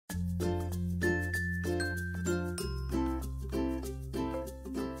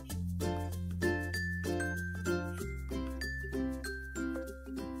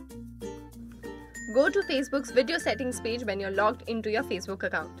Go to Facebook's video settings page when you're logged into your Facebook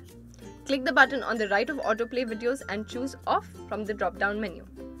account. Click the button on the right of autoplay videos and choose off from the drop-down menu.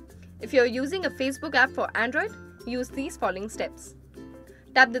 If you're using a Facebook app for Android, use these following steps.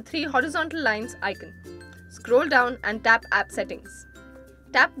 Tap the 3 horizontal lines icon. Scroll down and tap App Settings.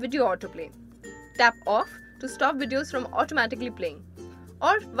 Tap Video Autoplay. Tap Off to stop videos from automatically playing,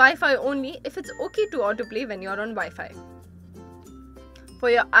 or Wi-Fi only if it's okay to autoplay when you're on Wi-Fi. For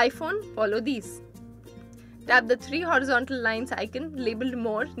your iPhone, follow these. Tap the 3 horizontal lines icon labeled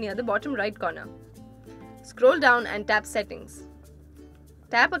More near the bottom right corner. Scroll down and tap Settings.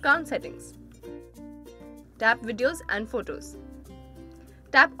 Tap Account Settings. Tap Videos and Photos.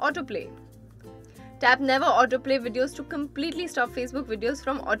 Tap Autoplay. Tap Never Autoplay videos to completely stop Facebook videos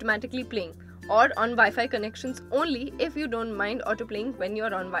from automatically playing, or on Wi-Fi connections only if you don't mind autoplaying when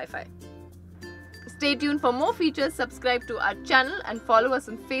you're on Wi-Fi. Stay tuned for more features, subscribe to our channel and follow us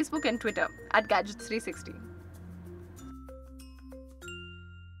on Facebook and Twitter at Gadgets360.